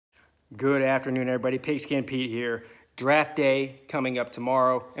Good afternoon, everybody. Pigskin Pete here. Draft day coming up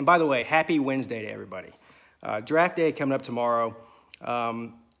tomorrow. And by the way, happy Wednesday to everybody. Draft day coming up tomorrow.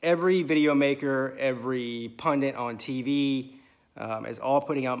 Every video maker, every pundit on TV is all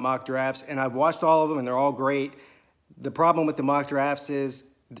putting out mock drafts. And I've watched all of them, and they're all great. The problem with the mock drafts is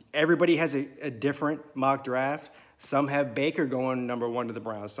everybody has a different mock draft. Some have Baker going #1 to the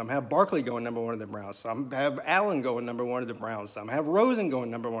Browns. Some have Barkley going #1 to the Browns. Some have Allen going #1 to the Browns. Some have Rosen going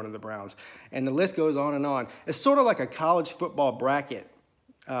 #1 to the Browns. And the list goes on and on. It's sort of like a college football bracket,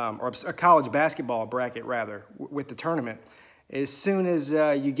 or a college basketball bracket, rather, with the tournament. As soon as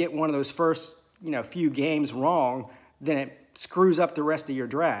you get one of those first few games wrong, then it screws up the rest of your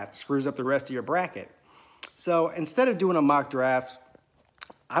draft, screws up the rest of your bracket. So instead of doing a mock draft,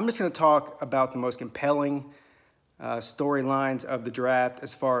 I'm just going to talk about the most compelling storylines of the draft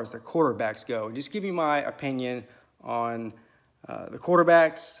as far as the quarterbacks go. Just give you my opinion on the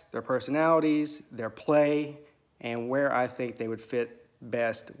quarterbacks, their personalities, their play, and where I think they would fit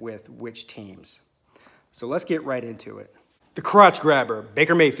best with which teams. So let's get right into it. The crotch grabber,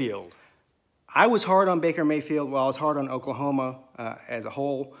 Baker Mayfield. I was hard on Baker Mayfield while I was hard on Oklahoma as a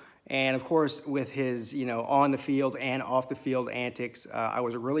whole. And of course, with his, on the field and off the field antics, I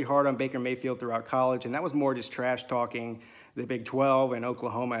was really hard on Baker Mayfield throughout college, and that was more just trash talking the Big 12 and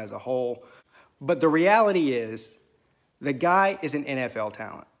Oklahoma as a whole. But the reality is, the guy is an NFL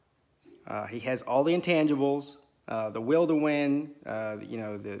talent. He has all the intangibles, the will to win,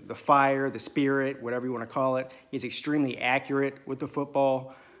 the fire, the spirit, whatever you want to call it. He's extremely accurate with the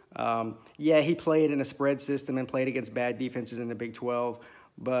football. Yeah, he played in a spread system and played against bad defenses in the Big 12.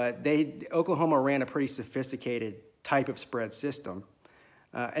 But Oklahoma ran a pretty sophisticated type of spread system.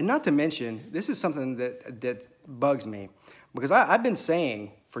 And not to mention, this is something that bugs me, because I've been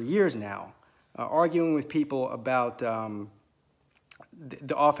saying for years now, arguing with people about the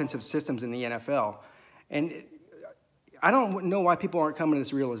offensive systems in the NFL. And I don't know why people aren't coming to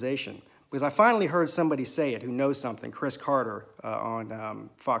this realization, because I finally heard somebody say it who knows something, Chris Carter on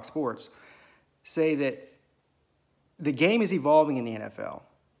Fox Sports, say that the game is evolving in the NFL.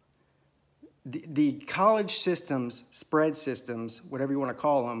 The college systems, spread systems, whatever you want to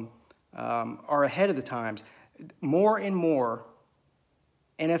call them, are ahead of the times. More and more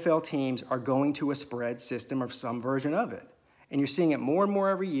NFL teams are going to a spread system or some version of it. And you're seeing it more and more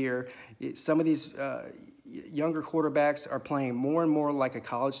every year. Some of these younger quarterbacks are playing more and more like a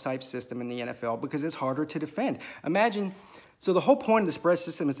college-type system in the NFL because it's harder to defend. Imagine, so the whole point of the spread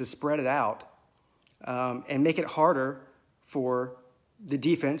system is to spread it out and make it harder for the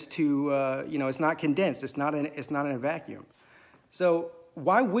defense to, it's not condensed. It's not in a vacuum. So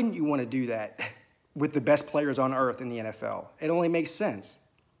why wouldn't you want to do that with the best players on earth in the NFL? It only makes sense.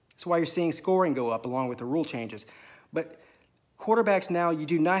 That's why you're seeing scoring go up along with the rule changes. But quarterbacks now, you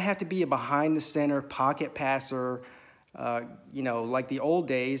do not have to be a behind-the-center pocket passer, like the old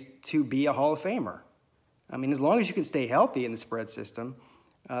days to be a Hall of Famer. I mean, as long as you can stay healthy in the spread system,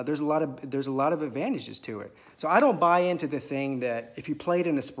 there's a lot of advantages to it. So I don't buy into the thing that if you played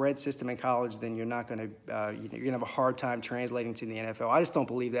in a spread system in college, then you're not going to you're going to have a hard time translating to the NFL. I just don't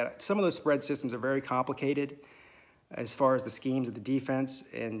believe that. Some of those spread systems are very complicated as far as the schemes of the defense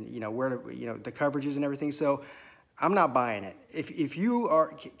and where to, the coverages and everything. So I'm not buying it. If you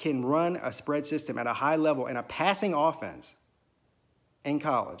can run a spread system at a high level and a passing offense in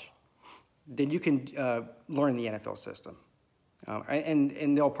college, then you can learn the NFL system.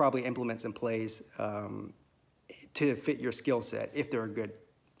 And they'll probably implement some plays to fit your skill set if they're a good,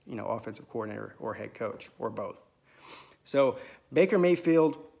 offensive coordinator or head coach or both. So Baker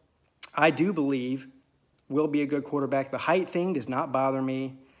Mayfield, I do believe, will be a good quarterback. The height thing does not bother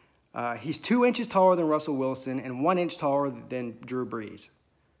me. He's 2 inches taller than Russell Wilson and 1 inch taller than Drew Brees.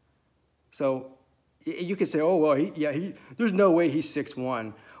 So you could say, oh, well, there's no way he's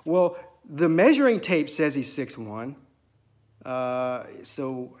 6'1". Well, the measuring tape says he's 6'1".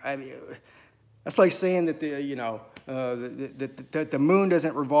 So I mean, that's like saying that the moon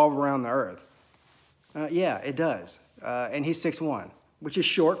doesn't revolve around the earth. Yeah, it does. And he's 6'1", which is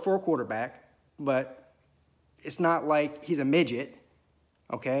short for a quarterback, but it's not like he's a midget.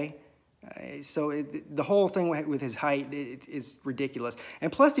 Okay, so the whole thing with his height is ridiculous.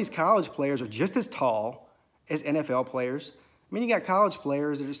 And plus, these college players are just as tall as NFL players. I mean, you got college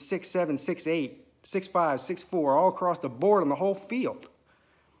players that are 6'7", 6'8". 6'5", 6'4", all across the board on the whole field.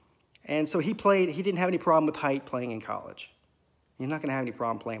 And so he didn't have any problem with height playing in college. You're not going to have any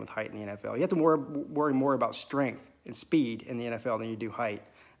problem playing with height in the NFL. You have to worry more about strength and speed in the NFL than you do height,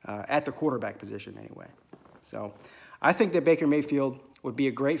 at the quarterback position anyway. So I think that Baker Mayfield would be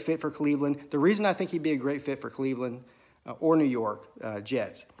a great fit for Cleveland. The reason I think he'd be a great fit for Cleveland or New York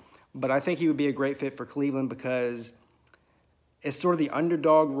Jets But I think he would be a great fit for Cleveland because it's sort of the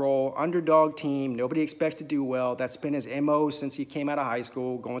underdog role, underdog team. Nobody expects to do well. That's been his MO since he came out of high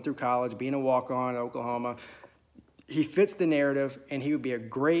school, going through college, being a walk-on at Oklahoma. He fits the narrative, and he would be a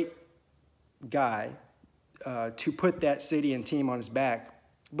great guy to put that city and team on his back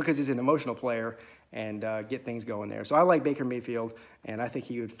because he's an emotional player and get things going there. So I like Baker Mayfield, and I think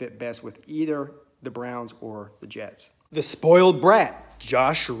he would fit best with either the Browns or the Jets. The spoiled brat,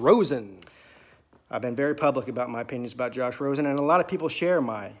 Josh Rosen. I've been very public about my opinions about Josh Rosen, and a lot of people share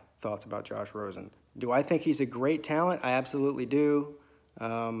my thoughts about Josh Rosen. Do I think he's a great talent? I absolutely do.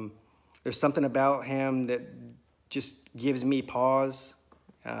 There's something about him that just gives me pause.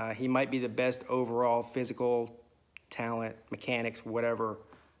 He might be the best overall physical talent, mechanics, whatever,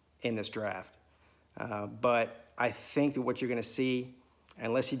 in this draft. But I think that what you're going to see,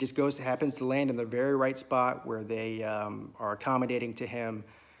 unless he just happens to land in the very right spot where they are accommodating to him,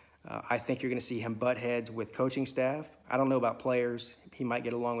 I think you're going to see him butt heads with coaching staff. I don't know about players. He might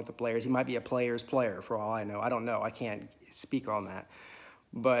get along with the players. He might be a player's player for all I know. I don't know. I can't speak on that.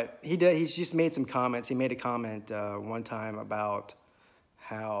 But he's just made some comments. He made a comment one time about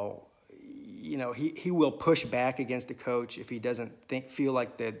how, you know, he will push back against a coach if he doesn't feel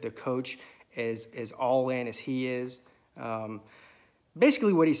like the coach is all in as he is.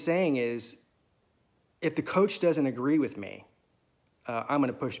 Basically what he's saying is, if the coach doesn't agree with me, I'm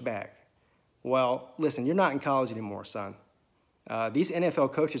going to push back. Well, listen, you're not in college anymore, son. These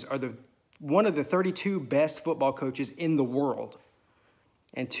NFL coaches are one of the 32 best football coaches in the world.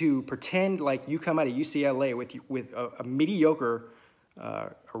 And to pretend like you come out of UCLA with a mediocre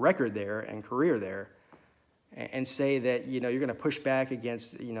record there and career there, and say that, you know, you're going to push back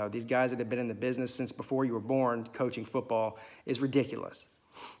against, you know, these guys that have been in the business since before you were born coaching football is ridiculous.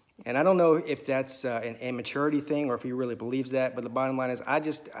 And I don't know if that's an immaturity thing or if he really believes that, but the bottom line is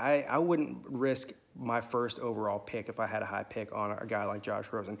I wouldn't risk my first overall pick if I had a high pick on a guy like Josh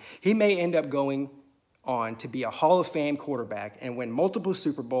Rosen. He may end up going on to be a Hall of Fame quarterback and win multiple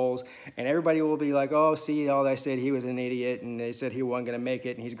Super Bowls, and everybody will be like, oh, see, all they said he was an idiot, and they said he wasn't going to make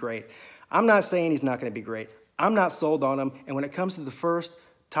it, and he's great. I'm not saying he's not going to be great. I'm not sold on him, and when it comes to the first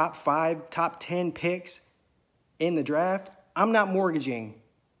top 5, top 10 picks in the draft, I'm not mortgaging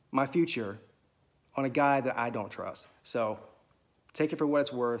my future on a guy that I don't trust. So take it for what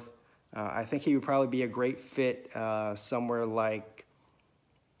it's worth. I think he would probably be a great fit somewhere like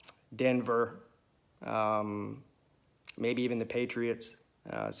Denver, maybe even the Patriots,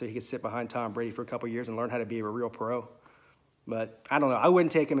 so he could sit behind Tom Brady for a couple years and learn how to be a real pro. But I don't know. I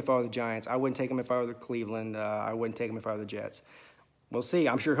wouldn't take him if I were the Giants. I wouldn't take him if I were the Cleveland. I wouldn't take him if I were the Jets. We'll see.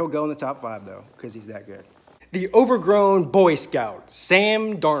 I'm sure he'll go in the top 5, though, because he's that good. The overgrown Boy Scout,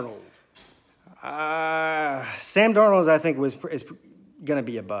 Sam Darnold. Sam Darnold, I think, is going to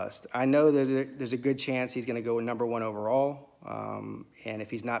be a bust. I know that there's a good chance he's going to go #1 overall. And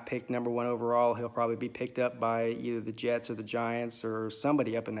if he's not picked #1 overall, he'll probably be picked up by either the Jets or the Giants or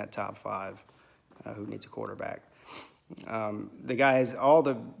somebody up in that top 5 who needs a quarterback. The guy has all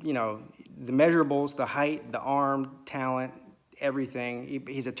the, you know, the measurables, the height, the arm, talent, everything.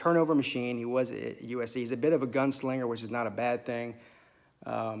 He's a turnover machine. He was at USC. He's a bit of a gunslinger, which is not a bad thing.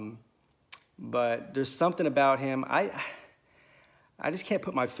 But there's something about him. I just can't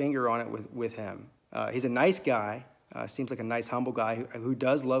put my finger on it with him. He's a nice guy. Seems like a nice, humble guy who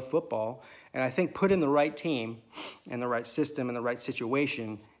does love football. And I think put in the right team and the right system and the right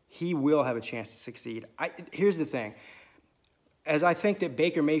situation, he will have a chance to succeed. Here's the thing. As I think that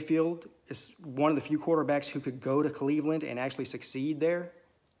Baker Mayfield is one of the few quarterbacks who could go to Cleveland and actually succeed there,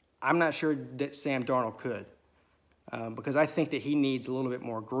 I'm not sure that Sam Darnold could, because I think that he needs a little bit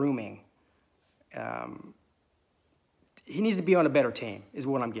more grooming. He needs to be on a better team is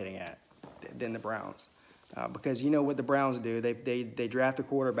what I'm getting at than the Browns. Because you know what the Browns do. They draft a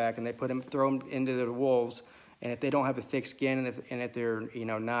quarterback and they throw him into the wolves. And if they don't have a thick skin, and if they're, you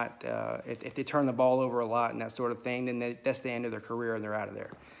know, not, if they turn the ball over a lot and that sort of thing, then that's the end of their career and they're out of there.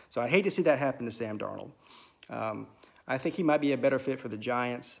 So I hate to see that happen to Sam Darnold. I think he might be a better fit for the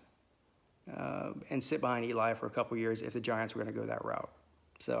Giants and sit behind Eli for a couple years if the Giants were going to go that route.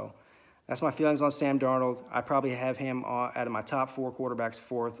 So that's my feelings on Sam Darnold. I probably have him out of my top 4 quarterbacks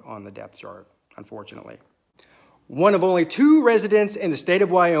 4th on the depth chart, unfortunately. One of only 2 residents in the state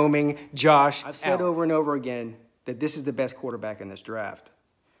of Wyoming, Josh. I've said over and over again that this is the best quarterback in this draft.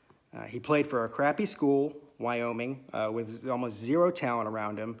 He played for a crappy school, Wyoming, with almost 0 talent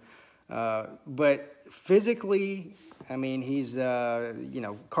around him. But physically, I mean, he's, you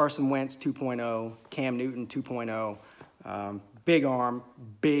know, Carson Wentz 2.0, Cam Newton 2.0, big arm,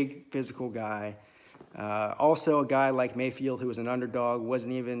 big physical guy. Also, a guy like Mayfield, who was an underdog,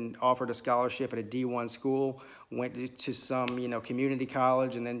 wasn't even offered a scholarship at a D1 school, went to some community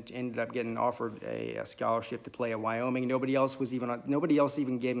college, and then ended up getting offered a scholarship to play at Wyoming. Nobody else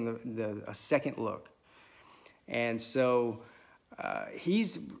even gave him a second look. And so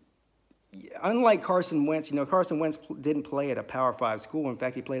he's unlike Carson Wentz. Carson Wentz didn't play at a Power 5 school. In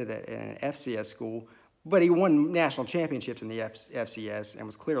fact, he played at an FCS school, but he won national championships in the FCS and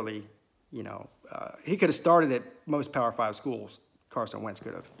was clearly, he could have started at most Power 5 schools. Carson Wentz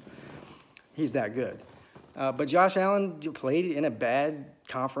could have. He's that good. But Josh Allen played in a bad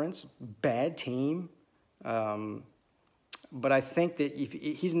conference, bad team. But I think that if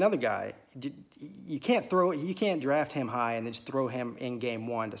he's another guy, you can't draft him high and then just throw him in game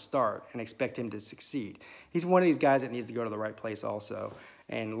one to start and expect him to succeed. He's one of these guys that needs to go to the right place also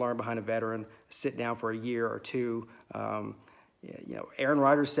and learn behind a veteran, sit down for a year or two. Aaron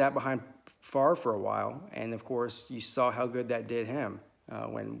Rodgers sat behind Favre for a while, and of course you saw how good that did him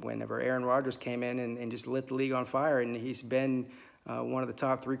whenever Aaron Rodgers came in and just lit the league on fire, and he's been one of the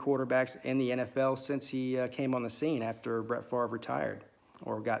top 3 quarterbacks in the NFL since he came on the scene after Brett Favre retired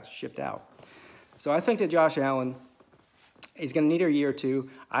or got shipped out. So I think that Josh Allen is going to need a year or two.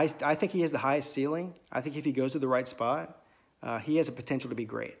 I think he has the highest ceiling. I think if he goes to the right spot, he has a potential to be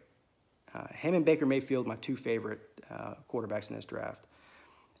great. Him and Baker Mayfield, my 2 favorite quarterbacks in this draft.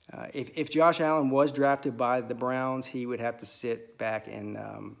 If Josh Allen was drafted by the Browns, he would have to sit back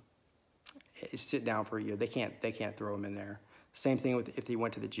and sit down for a year. They can't throw him in there. Same thing if he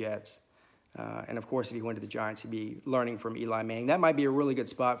went to the Jets. And, of course, if he went to the Giants, he'd be learning from Eli Manning. That might be a really good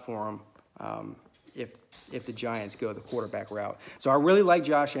spot for him if the Giants go the quarterback route. So I really like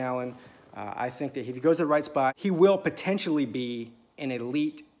Josh Allen. I think that if he goes to the right spot, he will potentially be an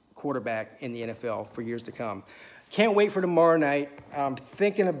elite quarterback in the NFL for years to come. Can't wait for tomorrow night. I'm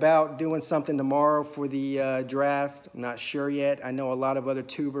thinking about doing something tomorrow for the draft. I'm not sure yet. I know a lot of other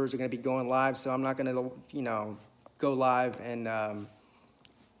tubers are going to be going live, so I'm not going to, go live, and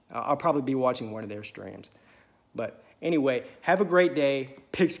I'll probably be watching one of their streams. But anyway, have a great day.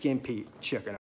 Pigskin Pete, chicken.